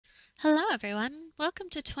Hello everyone, welcome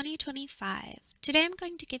to 2025. Today I'm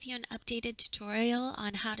going to give you an updated tutorial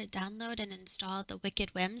on how to download and install the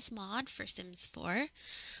Wicked Whims mod for Sims 4.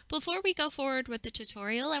 Before we go forward with the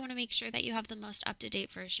tutorial, I want to make sure that you have the most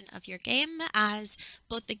up-to-date version of your game, as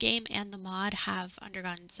both the game and the mod have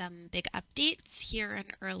undergone some big updates here in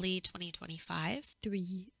early 2025.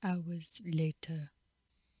 3 hours later.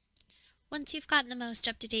 Once you've gotten the most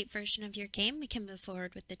up-to-date version of your game, we can move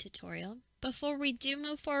forward with the tutorial. Before we do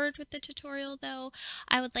move forward with the tutorial, though,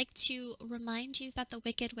 I would like to remind you that the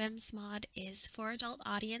Wicked Whims mod is for adult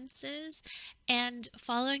audiences, and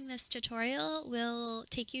following this tutorial will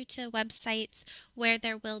take you to websites where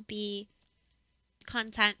there will be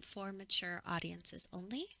content for mature audiences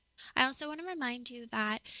only. I also want to remind you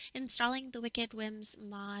that installing the Wicked Whims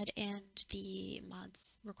mod and the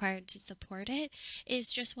mods required to support it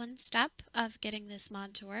is just one step of getting this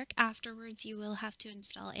mod to work. Afterwards, you will have to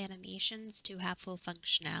install animations to have full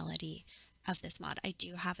functionality of this mod. I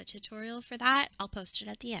do have a tutorial for that. I'll post it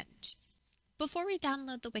at the end. Before we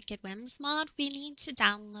download the Wicked Whims mod, we need to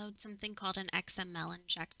download something called an XML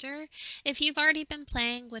injector. If you've already been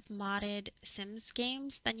playing with modded Sims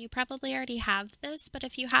games, then you probably already have this, but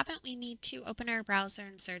if you haven't, we need to open our browser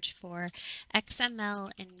and search for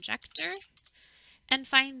XML injector and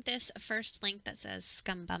find this first link that says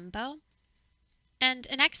Scumbumbo. And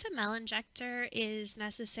an XML injector is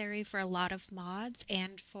necessary for a lot of mods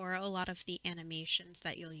and for a lot of the animations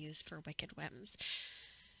that you'll use for Wicked Whims.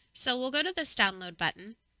 So we'll go to this download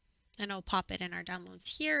button and I'll pop it in our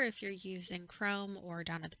downloads here if you're using Chrome, or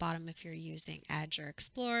down at the bottom if you're using Edge or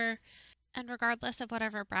Explorer. And regardless of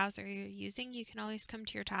whatever browser you're using, you can always come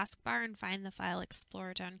to your taskbar and find the File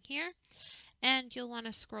Explorer down here. And you'll want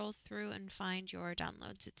to scroll through and find your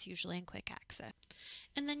downloads. It's usually in quick access.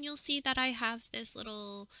 And then you'll see that I have this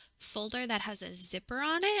little folder that has a zipper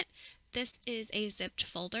on it. This is a zipped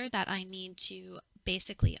folder that I need to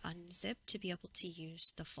basically unzip to be able to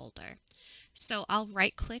use the folder. So I'll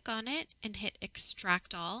right click on it and hit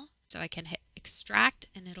extract all. So I can hit extract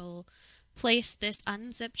and it'll place this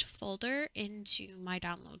unzipped folder into my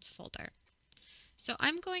downloads folder. So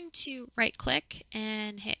I'm going to right click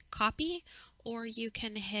and hit copy, or you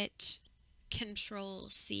can hit Control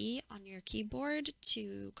C on your keyboard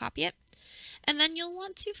to copy it. And then you'll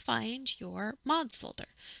want to find your mods folder.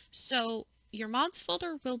 So your mods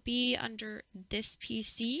folder will be under this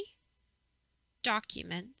PC,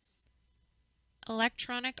 Documents,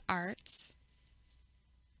 Electronic Arts,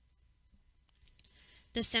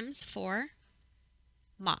 The Sims 4,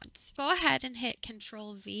 Mods. Go ahead and hit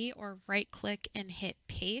Control V or right click and hit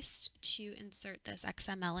paste to insert this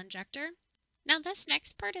XML injector. Now this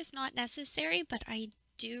next part is not necessary, but I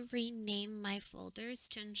do rename my folders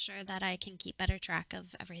to ensure that I can keep better track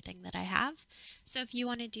of everything that I have. So if you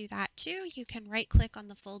want to do that too, you can right click on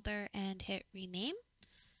the folder and hit rename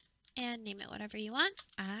and name it whatever you want.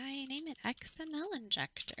 I name it XML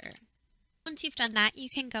injector. Once you've done that, you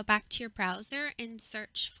can go back to your browser and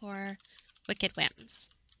search for Wicked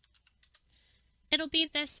Whims. It'll be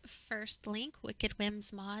this first link,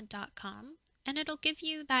 wickedwhimsmod.com, and it'll give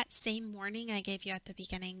you that same warning I gave you at the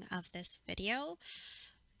beginning of this video.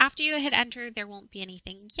 After you hit enter, there won't be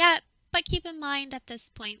anything yet, but keep in mind at this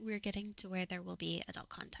point we're getting to where there will be adult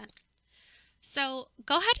content. So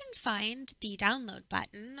go ahead and find the download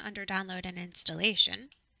button under download and installation.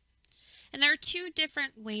 And there are two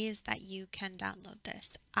different ways that you can download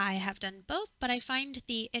this. I have done both, but I find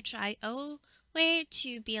the itch.io way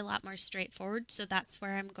to be a lot more straightforward, so that's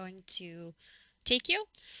where I'm going to take you.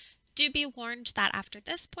 Do be warned that after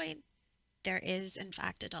this point, there is in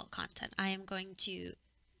fact adult content. I am going to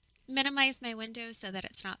minimize my window so that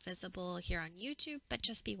it's not visible here on YouTube, but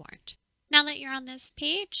just be warned. Now that you're on this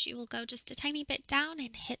page, you will go just a tiny bit down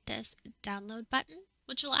and hit this download button,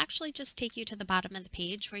 which will actually just take you to the bottom of the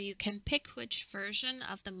page where you can pick which version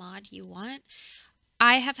of the mod you want.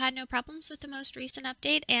 I have had no problems with the most recent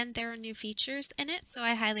update, and there are new features in it, so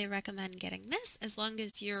I highly recommend getting this. As long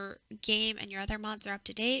as your game and your other mods are up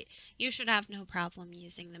to date, you should have no problem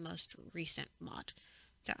using the most recent mod.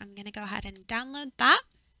 So I'm going to go ahead and download that.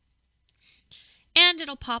 And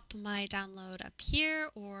it'll pop my download up here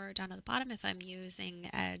or down at the bottom if I'm using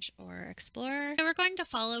Edge or Explorer. So we're going to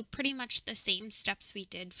follow pretty much the same steps we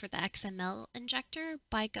did for the XML injector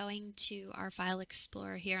by going to our File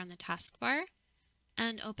Explorer here on the taskbar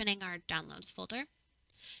and opening our downloads folder.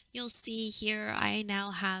 You'll see here I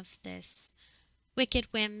now have this Wicked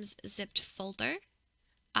Whims zipped folder.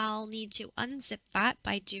 I'll need to unzip that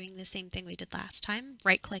by doing the same thing we did last time,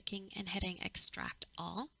 right-clicking and hitting Extract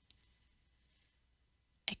All.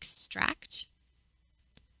 Extract,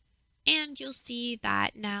 and you'll see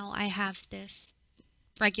that now I have this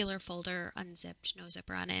regular folder, unzipped, no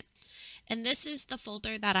zipper on it. And this is the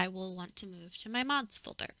folder that I will want to move to my mods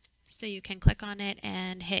folder. So you can click on it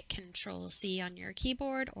and hit Control C on your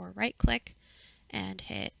keyboard or right click and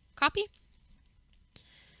hit copy.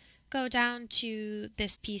 Go down to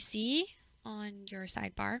this PC on your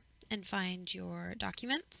sidebar and find your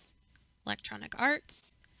documents, electronic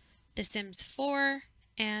arts, The Sims 4,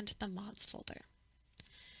 and the mods folder.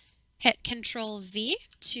 Hit Control V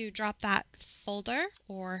to drop that folder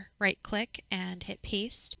or right click and hit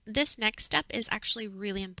paste. This next step is actually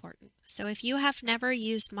really important. So if you have never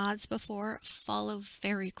used mods before, follow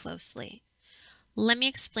very closely. Let me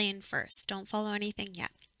explain first. Don't follow anything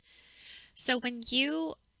yet. So when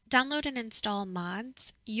you download and install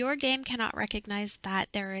mods, your game cannot recognize that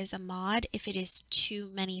there is a mod if it is too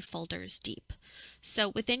many folders deep. So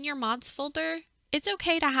within your mods folder, it's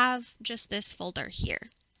okay to have just this folder here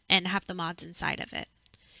and have the mods inside of it.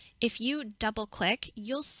 If you double click,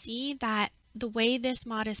 you'll see that the way this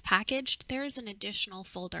mod is packaged, there is an additional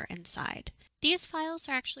folder inside. These files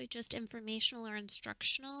are actually just informational or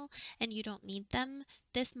instructional and you don't need them.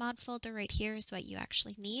 This mod folder right here is what you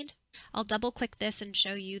actually need. I'll double click this and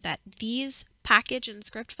show you that these package and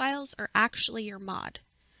script files are actually your mod.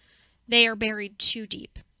 They are buried too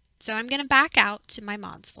deep. So I'm going to back out to my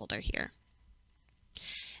mods folder here.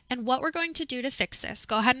 And what we're going to do to fix this,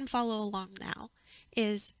 go ahead and follow along now,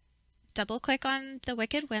 is double click on the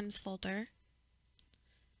Wicked Whims folder,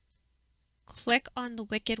 click on the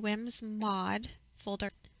Wicked Whims mod folder,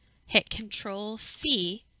 hit Control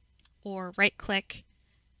C or right click,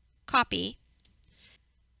 copy,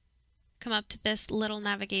 come up to this little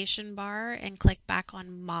navigation bar and click back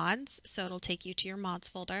on mods, so it'll take you to your mods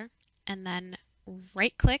folder, and then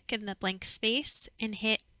right click in the blank space and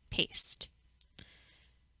hit paste.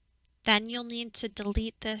 Then you'll need to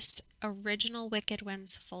delete this original Wicked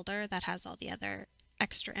Whims folder that has all the other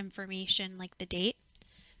extra information like the date.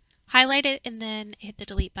 Highlight it and then hit the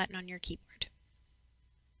delete button on your keyboard.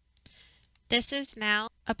 This is now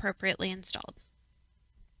appropriately installed.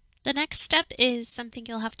 The next step is something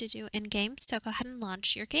you'll have to do in-game, so go ahead and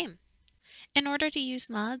launch your game. In order to use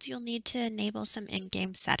mods, you'll need to enable some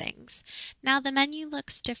in-game settings. Now the menu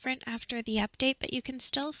looks different after the update, but you can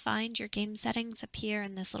still find your game settings up here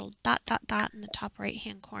in this little dot in the top right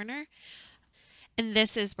hand corner. And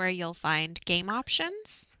this is where you'll find game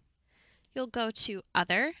options. You'll go to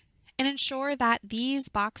other and ensure that these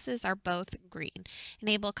boxes are both green.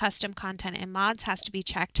 Enable custom content and mods has to be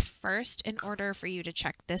checked first in order for you to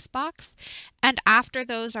check this box. And after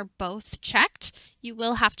those are both checked, you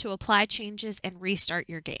will have to apply changes and restart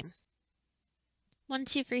your game.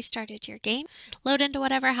 Once you've restarted your game, load into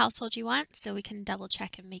whatever household you want so we can double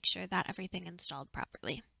check and make sure that everything installed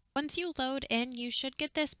properly. Once you load in, you should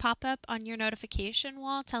get this pop-up on your notification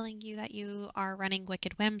wall telling you that you are running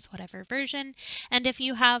Wicked Whims, whatever version. And if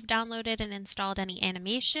you have downloaded and installed any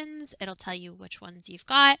animations, it'll tell you which ones you've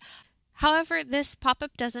got. However, this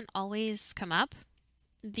pop-up doesn't always come up.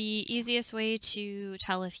 The easiest way to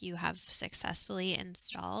tell if you have successfully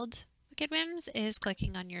installed Wicked Whims is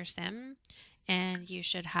clicking on your sim, and you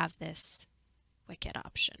should have this Wicked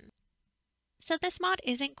option. So this mod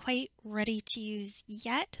isn't quite ready to use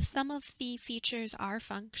yet. Some of the features are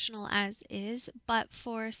functional as is, but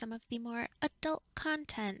for some of the more adult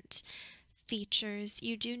content features,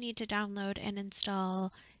 you do need to download and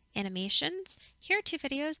install animations. Here are 2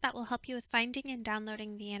 videos that will help you with finding and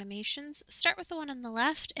downloading the animations. Start with the one on the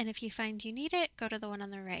left, and if you find you need it, go to the one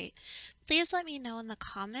on the right. Please let me know in the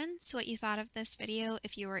comments what you thought of this video,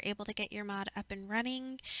 if you were able to get your mod up and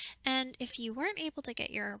running, and if you weren't able to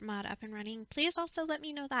get your mod up and running, please also let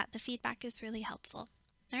me know that. The feedback is really helpful.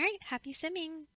 Alright, happy simming!